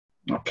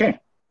Okay.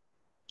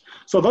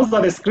 So those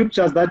are the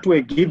scriptures that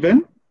were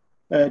given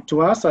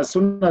to us. As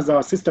soon as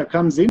our sister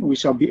comes in, we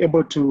shall be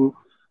able to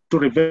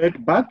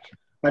revert back.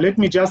 But let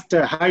me just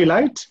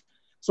highlight.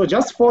 So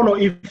just follow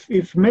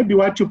if maybe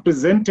what you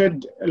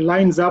presented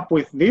lines up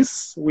with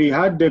this. We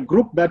had a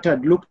group that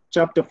had looked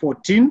chapter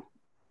 14,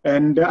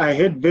 and I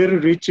had very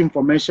rich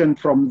information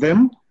from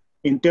them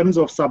in terms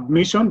of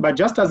submission. But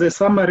just as a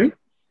summary,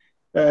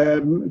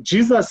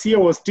 Jesus here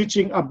was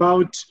teaching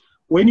about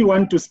when you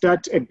want to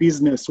start a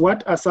business,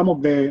 what are some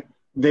of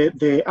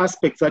the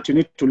aspects that you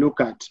need to look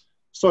at.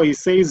 So he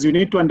says you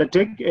need to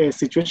undertake a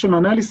situational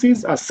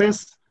analysis,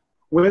 assess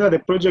whether the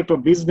project or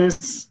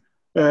business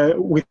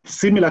with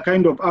similar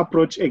kind of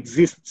approach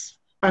exists,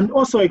 and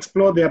also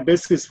explore their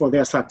basis for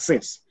their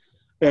success.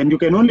 And you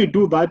can only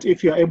do that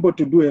if you are able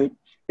to do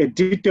a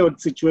detailed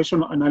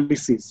situational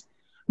analysis.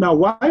 Now,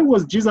 why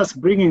was Jesus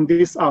bringing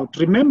this out?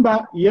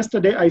 Remember,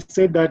 yesterday I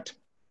said that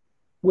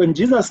when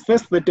Jesus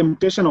faced the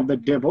temptation of the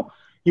devil,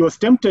 he was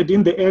tempted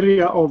in the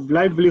area of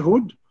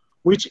livelihood,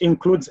 which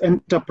includes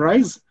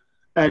enterprise.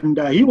 And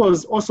he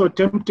was also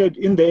tempted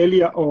in the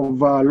area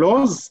of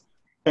laws.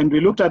 And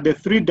we looked at the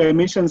three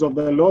dimensions of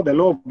the law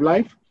of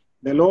life,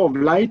 the law of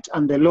light,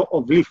 and the law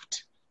of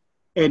lift.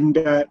 And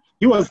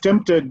he was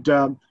tempted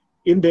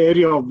in the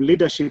area of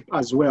leadership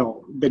as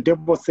well. The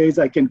devil says,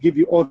 I can give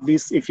you all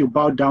this if you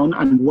bow down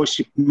and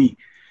worship me.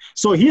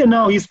 So here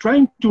now he's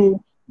trying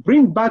to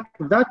bring back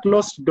that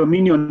lost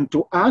dominion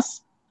to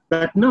us,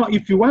 that now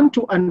if you want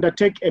to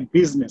undertake a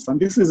business, and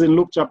this is in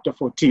Luke chapter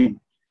 14,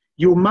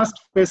 you must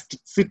first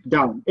sit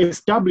down,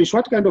 establish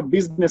what kind of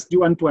business do you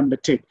want to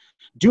undertake.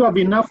 Do you have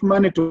enough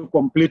money to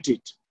complete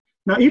it?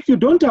 Now, if you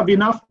don't have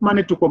enough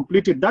money to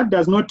complete it, that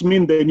does not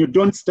mean then you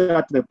don't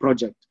start the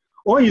project.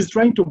 All he's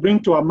trying to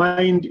bring to our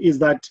mind is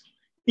that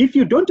if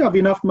you don't have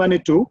enough money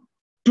to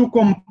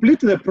complete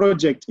the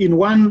project in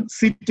one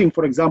sitting,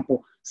 for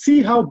example,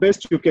 see how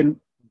best you can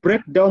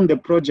break down the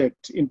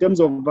project in terms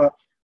of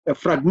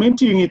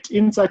fragmenting it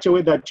in such a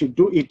way that you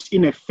do it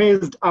in a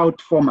phased out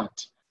format,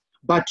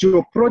 but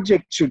your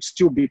project should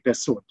still be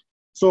pursued.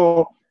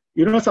 So,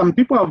 you know, some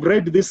people have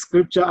read this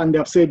scripture and they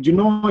have said, you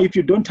know, if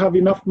you don't have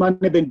enough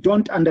money, then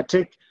don't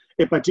undertake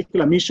a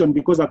particular mission,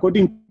 because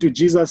according to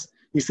Jesus,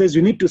 he says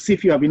you need to see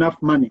if you have enough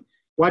money.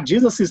 What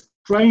Jesus is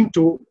trying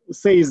to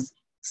say is,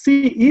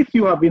 see if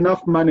you have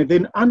enough money,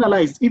 then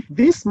analyze if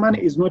this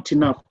money is not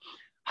enough.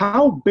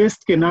 How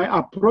best can I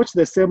approach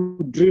the same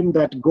dream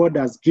that God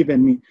has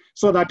given me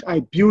so that I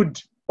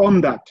build on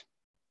that?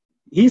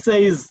 He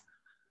says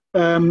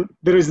there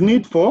is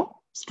need for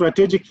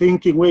strategic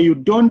thinking where you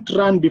don't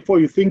run before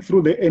you think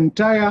through the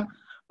entire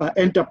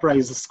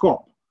enterprise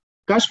scope.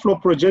 Cash flow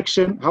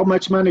projection, how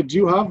much money do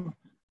you have?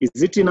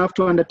 Is it enough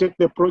to undertake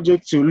the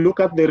project? You look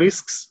at the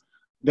risks,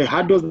 the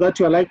hurdles that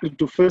you are likely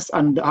to face,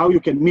 and how you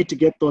can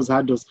mitigate those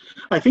hurdles.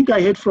 I think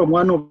I heard from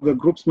one of the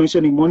groups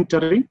mentioning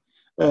monitoring,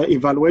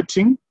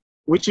 evaluating,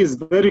 which is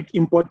very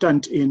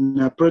important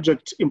in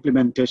project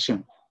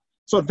implementation.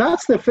 So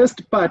that's the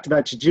first part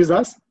that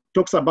Jesus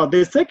talks about.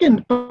 The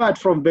second part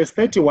from verse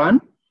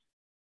 31,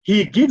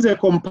 he gives a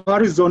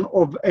comparison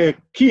of a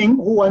king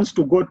who wants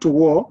to go to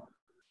war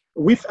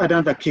with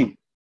another king.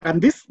 And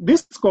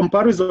this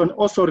comparison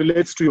also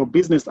relates to your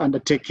business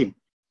undertaking.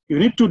 You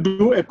need to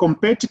do a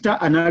competitor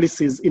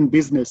analysis in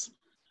business.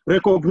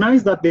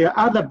 Recognize that there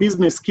are other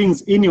business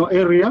kings in your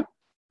area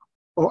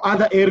or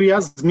other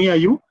areas near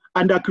you,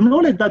 and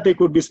acknowledge that they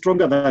could be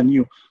stronger than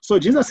you. So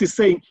Jesus is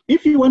saying,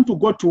 if you want to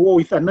go to war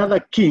with another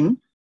king,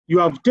 you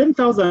have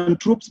 10,000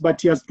 troops,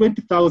 but he has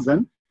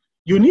 20,000,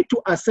 you need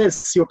to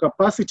assess your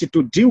capacity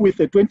to deal with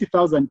the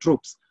 20,000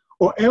 troops,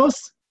 or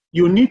else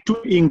you need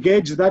to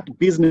engage that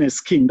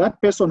business king,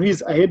 that person who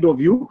is ahead of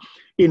you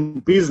in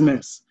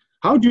business.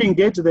 How do you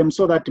engage them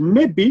so that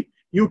maybe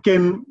you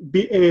can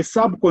be a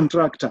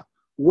subcontractor,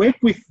 work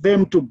with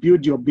them to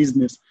build your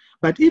business?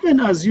 But even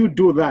as you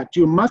do that,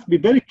 you must be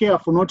very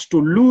careful not to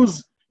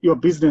lose your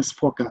business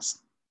focus.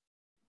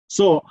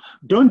 So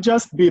don't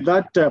just be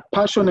that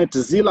passionate,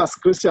 zealous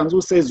Christian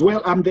who says,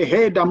 well, I'm the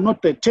head, I'm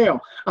not the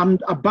tail. I'm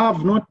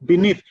above, not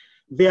beneath.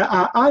 There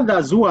are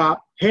others who are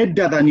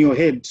header than your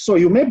head. So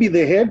you may be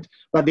the head,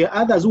 but there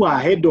are others who are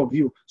ahead of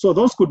you. So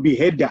those could be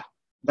header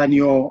than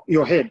your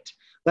head.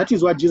 That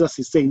is what Jesus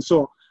is saying.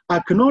 So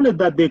acknowledge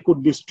that they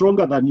could be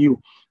stronger than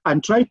you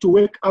and try to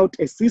work out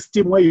a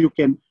system where you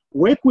can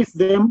work with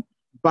them,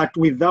 but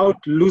without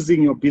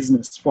losing your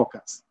business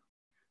focus.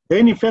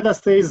 Then he further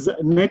says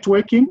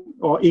networking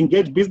or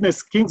engage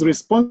business kings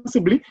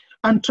responsibly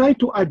and try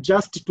to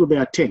adjust to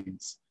their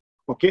terms.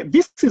 Okay,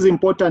 this is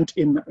important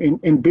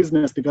in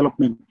business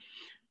development.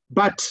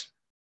 But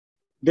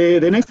the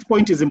next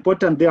point is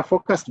important there,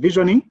 focused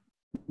visioning.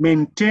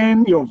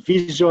 Maintain your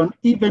vision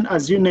even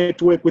as you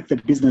network with the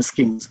business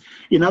kings.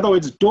 In other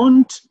words,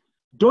 don't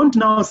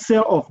now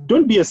sell off,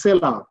 don't be a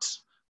sellout,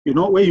 you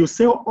know, where you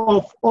sell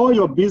off all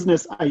your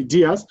business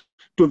ideas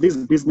to these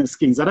business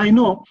kings. And I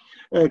know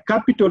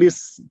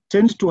capitalists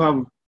tend to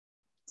have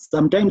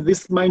sometimes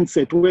this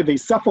mindset where they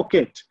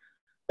suffocate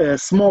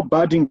small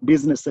budding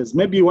businesses.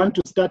 Maybe you want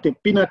to start a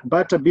peanut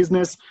butter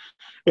business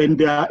and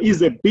there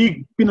is a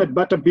big peanut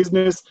butter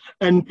business,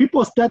 and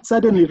people start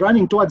suddenly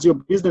running towards your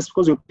business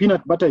because your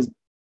peanut butter is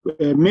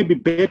maybe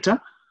better,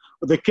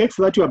 the cakes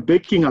that you are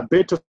baking are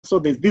better, so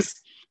there's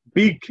this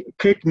big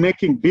cake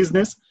making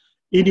business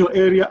in your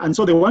area, and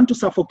so they want to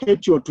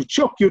suffocate you or to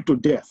choke you to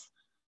death.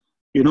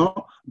 You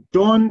know,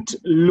 don't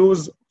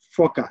lose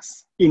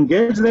focus.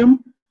 Engage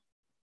them,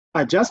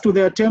 adjust to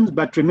their terms,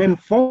 but remain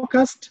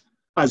focused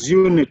as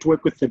you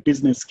network with the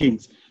business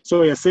kings.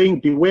 So you're saying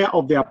beware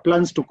of their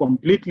plans to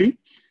completely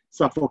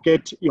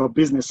suffocate your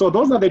business. So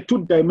those are the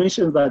two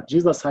dimensions that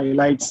Jesus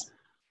highlights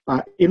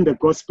in the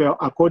gospel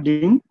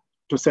according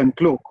to St.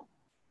 Luke.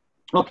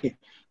 Okay,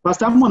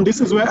 Pastor Amon,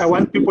 this is where I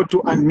want people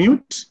to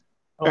unmute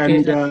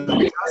and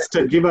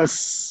just give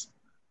us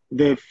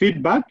the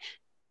feedback.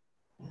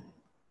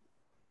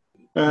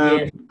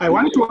 Yes. I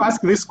want to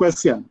ask this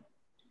question.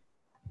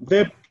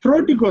 The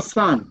prodigal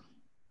son,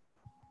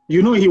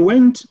 you know, he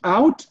went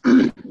out,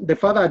 the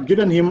father had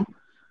given him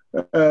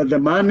the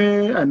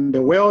money and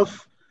the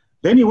wealth,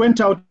 then he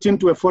went out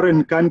into a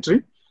foreign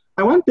country.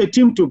 I want the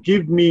team to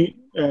give me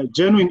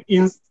genuine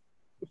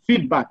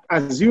feedback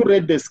as you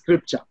read the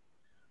scripture.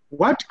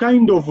 What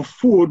kind of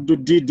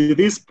food did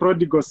this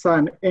prodigal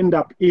son end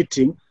up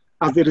eating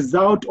as a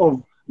result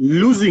of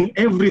losing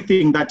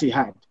everything that he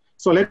had?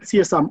 So let's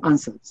hear some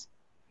answers.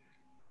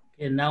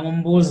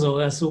 Nangumbuzo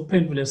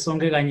kasuphendule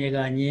sonke kanye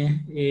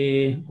kanye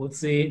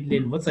uthi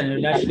lendvodzana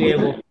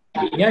lahleko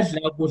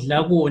yadla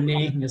kudla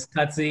kuni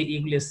ngesikhathi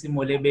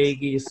ikulesimo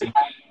lebekiso.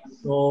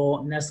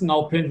 So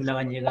nasingawuphendula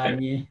kanye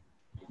kanye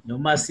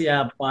noma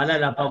siyabhala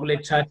lapha kule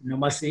chat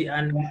noma si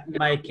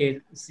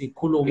unmic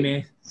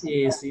sikhulume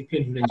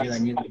siphendule nje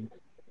kanye kanye.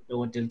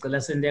 Dokotela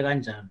cela sente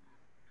kanjani?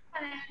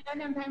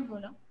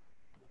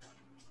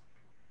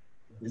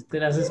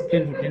 Sicela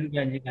sisiphendule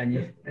kanye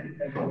kanye.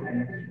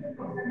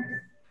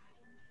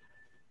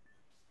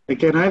 I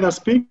can either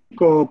speak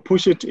or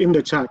push it in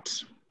the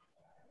chat.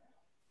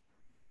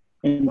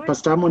 And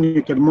Pastor Amon,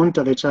 you can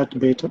monitor the chat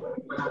better.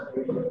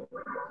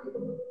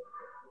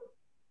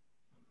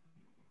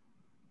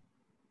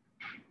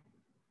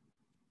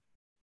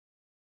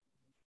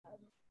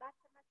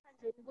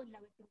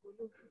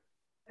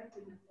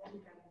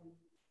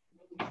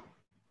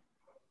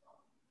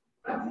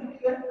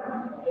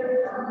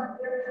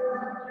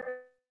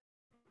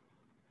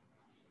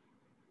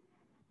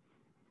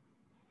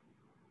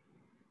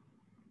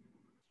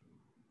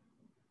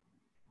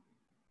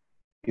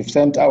 You've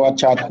sent our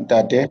chat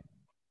that day.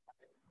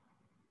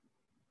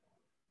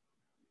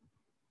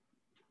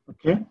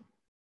 Okay.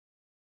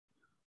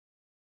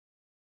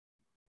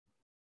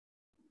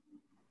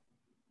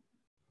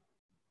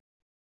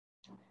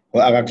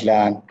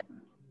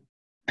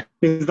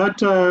 Is that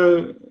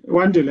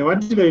Wandile?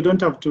 Wandile, you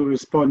don't have to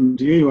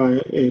respond. You are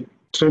a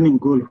training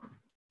guru.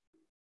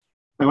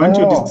 I want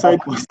your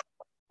disciples.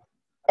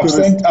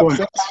 Oh,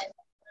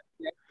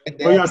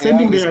 you are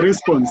sending their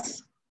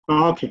response.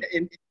 Oh, okay.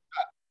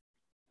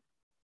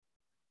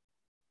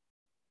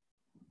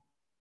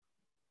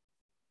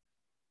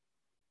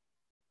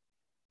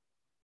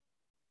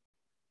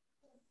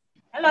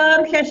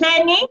 Hello,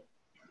 Shashani.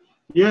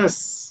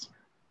 Yes.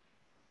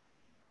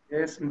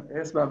 Yes,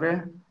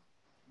 Babe.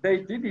 They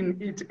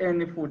didn't eat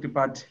any food,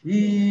 but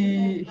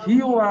he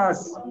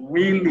was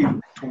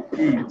willing to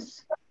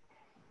eat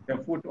the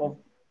food of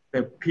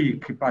the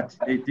pig, but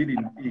they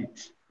didn't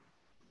eat.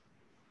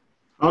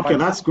 Okay,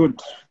 that's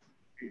good.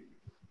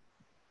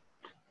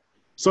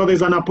 So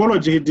there's an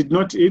apology, he did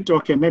not eat.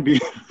 Okay, maybe.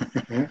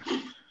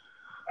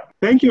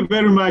 Thank you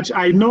very much.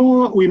 I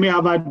know we may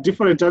have had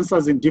different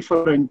answers in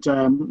different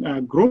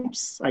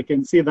groups. I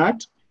can see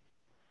that.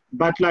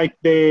 But like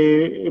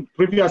the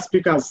previous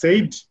speaker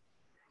said,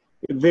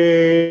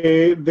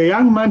 the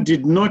young man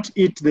did not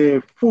eat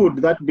the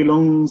food that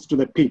belongs to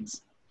the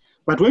pigs.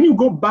 But when you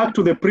go back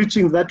to the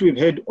preachings that we've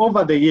had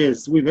over the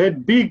years, we've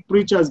had big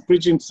preachers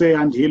preaching, say,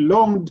 and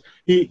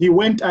he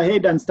went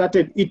ahead and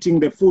started eating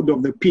the food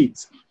of the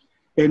pigs.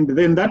 And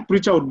then that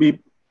preacher would be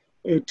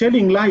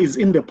telling lies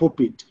in the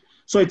pulpit.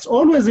 So it's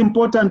always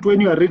important when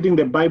you are reading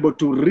the Bible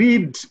to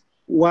read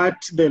what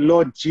the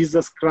Lord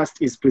Jesus Christ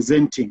is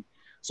presenting.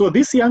 So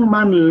this young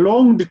man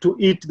longed to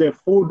eat the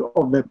food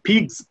of the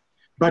pigs,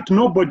 but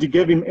nobody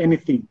gave him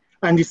anything.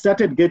 And he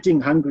started getting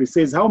hungry. He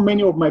says, how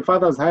many of my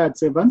father's hired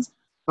servants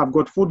have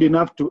got food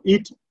enough to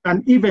eat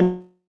and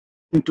even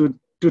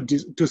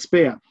to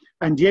spare?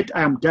 And yet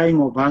I am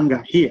dying of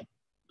hunger here.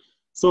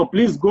 So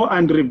please go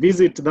and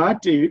revisit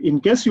that.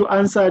 In case you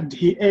answered,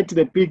 he ate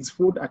the pig's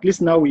food, at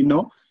least now we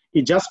know.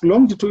 He just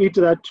longed to eat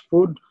that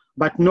food,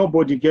 but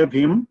nobody gave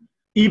him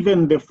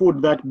even the food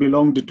that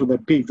belonged to the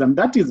pigs. And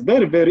that is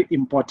very, very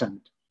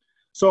important.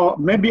 So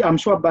maybe I'm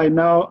sure by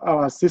now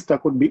our sister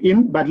could be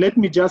in, but let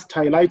me just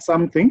highlight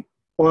something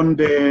on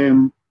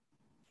the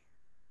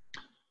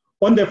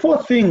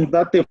fourth thing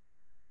that the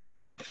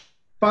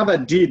father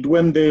did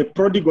when the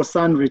prodigal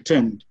son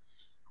returned.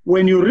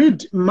 When you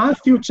read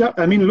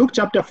Luke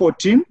chapter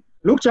 14,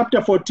 Luke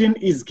chapter 14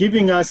 is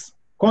giving us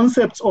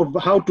concepts of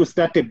how to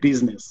start a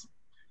business.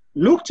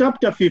 Luke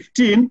chapter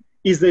 15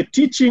 is a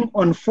teaching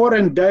on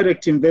foreign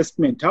direct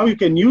investment, how you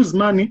can use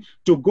money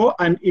to go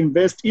and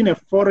invest in a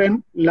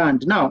foreign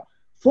land. Now,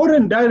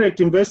 foreign direct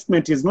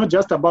investment is not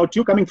just about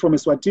you coming from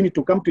Eswatini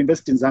to come to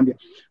invest in Zambia.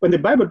 When the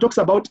Bible talks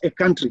about a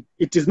country,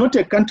 it is not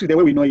a country the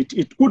way we know it.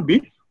 It could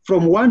be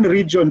from one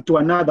region to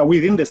another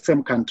within the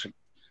same country.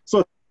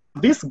 So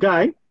this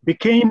guy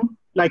became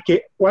like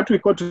what we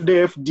call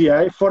today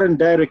FDI, foreign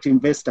direct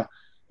investor.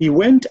 He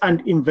went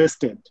and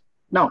invested.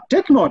 Now,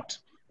 take note,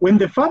 when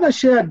the father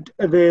shared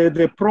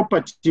the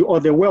property or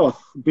the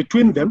wealth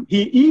between them,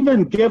 he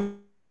even gave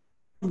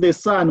the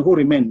son who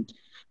remained.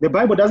 The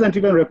Bible doesn't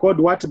even record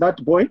what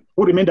that boy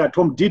who remained at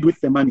home did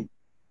with the money.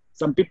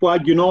 Some people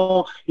argue,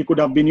 no, he could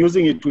have been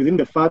using it within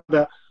the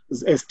father's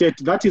estate.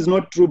 That is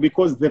not true,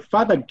 because the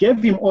father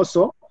gave him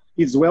also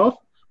his wealth,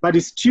 but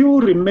he still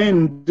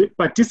remained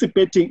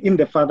participating in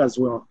the father's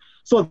wealth.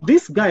 So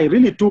this guy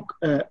really took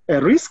a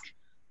risk,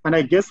 and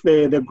I guess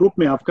the group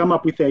may have come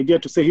up with the idea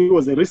to say he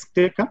was a risk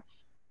taker.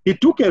 He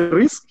took a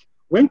risk,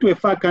 went to a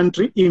far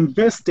country,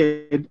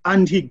 invested,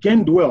 and he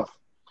gained wealth.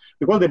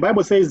 Because the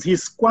Bible says he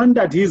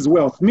squandered his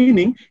wealth,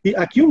 meaning he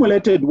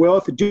accumulated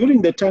wealth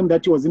during the time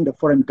that he was in the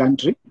foreign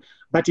country,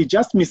 but he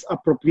just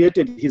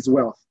misappropriated his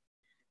wealth.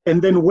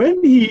 And then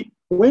when he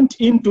went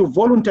into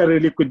voluntary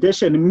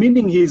liquidation,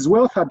 meaning his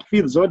wealth had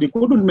fizzled, he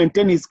couldn't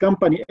maintain his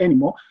company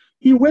anymore,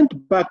 he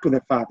went back to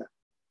the father.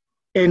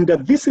 And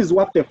this is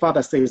what the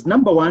father says.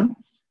 Number one,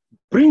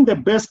 bring the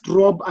best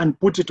robe and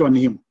put it on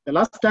him. The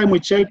last time we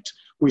checked,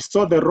 we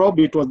saw the robe.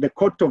 It was the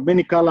coat of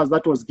many colors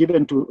that was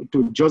given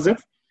to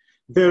Joseph.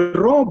 The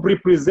robe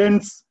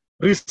represents,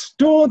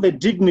 restore the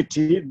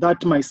dignity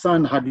that my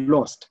son had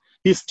lost.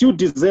 He still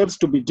deserves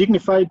to be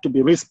dignified, to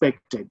be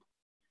respected.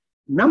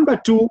 Number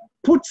two,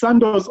 put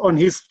sandals on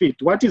his feet.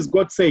 What is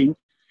God saying?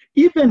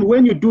 Even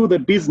when you do the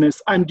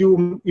business and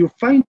you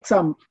find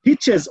some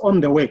hitches on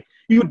the way,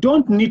 you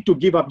don't need to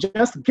give up.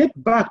 Just get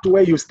back to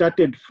where you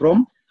started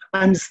from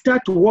and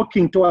start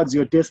walking towards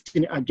your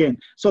destiny again.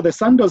 So the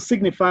sandals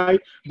signify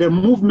the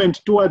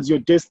movement towards your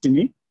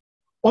destiny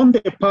on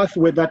the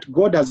pathway that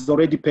God has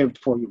already paved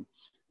for you.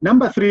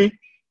 Number three,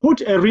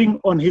 put a ring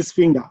on his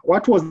finger.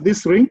 What was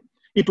this ring?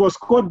 It was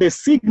called the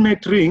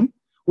signet ring,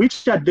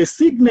 which had the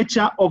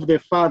signature of the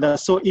father.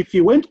 So if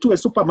he went to a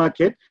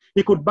supermarket,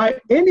 he could buy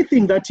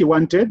anything that he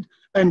wanted,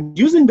 and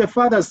using the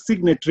father's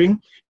signet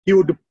ring, he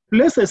would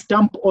place a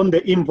stamp on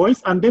the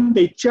invoice, and then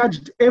they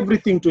charged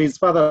everything to his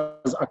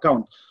father's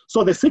account.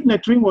 So the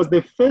signet ring was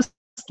the first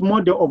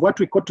model of what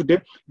we call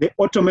today the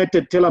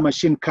automated teller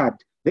machine card,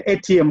 the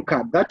ATM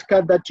card. That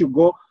card that you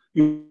go,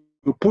 you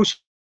push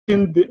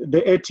in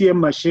the ATM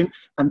machine,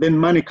 and then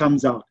money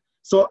comes out.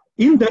 So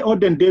in the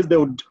olden days, they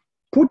would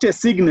put a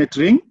signet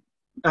ring,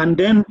 and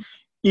then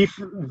if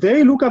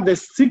they look at the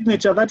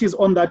signature that is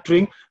on that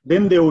ring,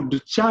 then they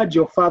would charge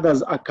your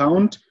father's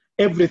account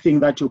everything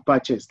that you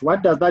purchased.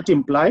 What does that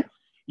imply?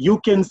 You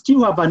can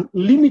still have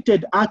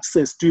unlimited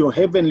access to your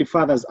Heavenly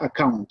Father's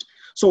account.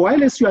 So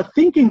while as you are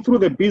thinking through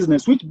the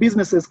business, which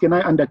businesses can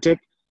I undertake?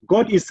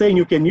 God is saying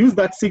you can use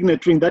that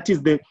signet ring. That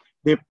is the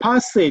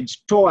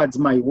passage towards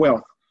my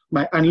wealth,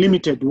 my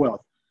unlimited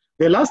wealth.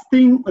 The last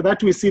thing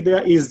that we see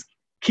there is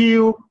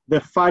kill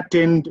the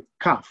fattened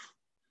calf.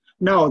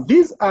 Now,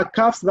 these are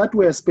calves that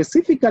were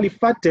specifically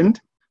fattened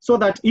so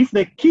that if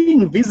the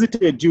king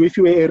visited you, if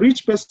you were a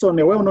rich person,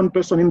 a well-known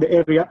person in the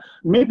area,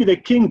 maybe the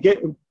king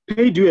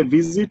paid you a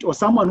visit, or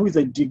someone who is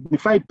a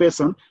dignified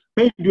person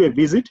paid you a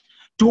visit.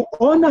 To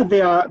honor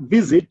their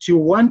visit, you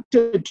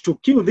wanted to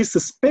kill this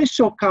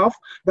special calf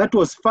that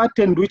was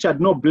fattened, which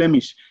had no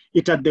blemish.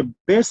 It had the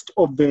best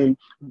of the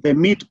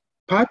meat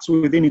parts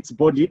within its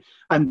body,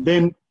 and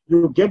then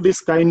you gave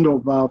this kind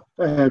of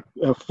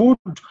food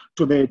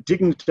to the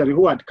dignitary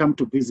who had come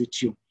to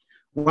visit you.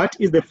 What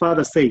is the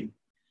father saying?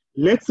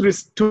 Let's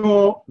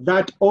restore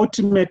that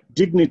ultimate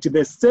dignity,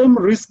 the same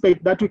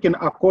respect that we can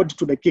accord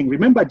to the king.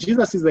 Remember,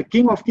 Jesus is the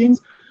King of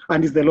Kings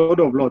and is the Lord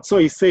of Lords. So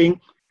he's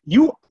saying,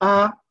 you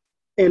are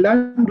a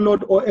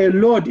landlord or a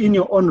lord in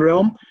your own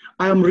realm.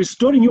 I am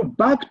restoring you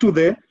back to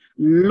the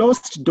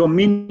lost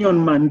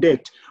dominion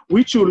mandate,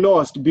 which you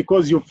lost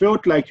because you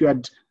felt like you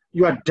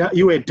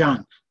were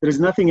done. There is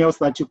nothing else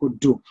that you could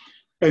do.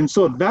 And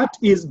so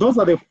those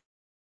are the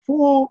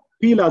four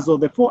pillars or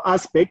the four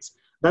aspects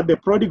that the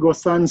prodigal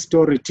son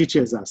story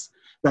teaches us.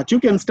 That you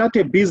can start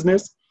a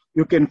business,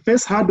 you can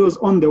face hurdles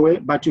on the way,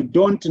 but you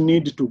don't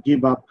need to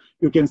give up.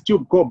 You can still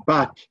go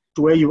back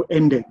to where you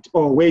ended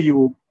or where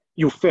you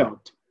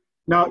failed.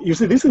 Now, you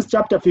see, this is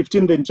chapter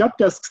 15. Then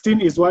chapter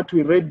 16 is what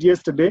we read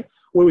yesterday,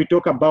 where we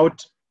talked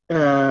about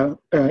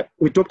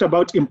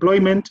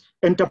employment,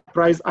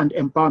 enterprise, and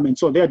empowerment.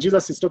 So there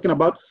Jesus is talking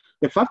about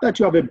the fact that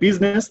you have a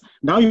business.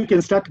 Now you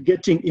can start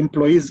getting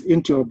employees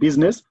into your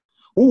business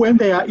who, when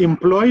they are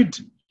employed,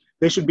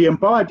 they should be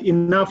empowered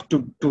enough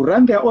to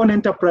run their own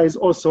enterprise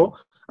also,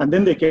 and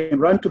then they can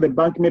run to the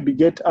bank, maybe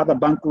get other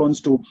bank loans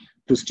to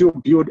still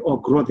build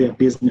or grow their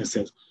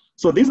businesses.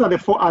 So these are the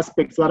four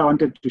aspects that I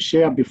wanted to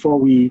share before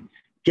we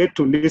get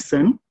to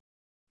listen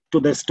to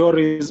the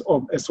stories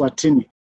of Eswatini.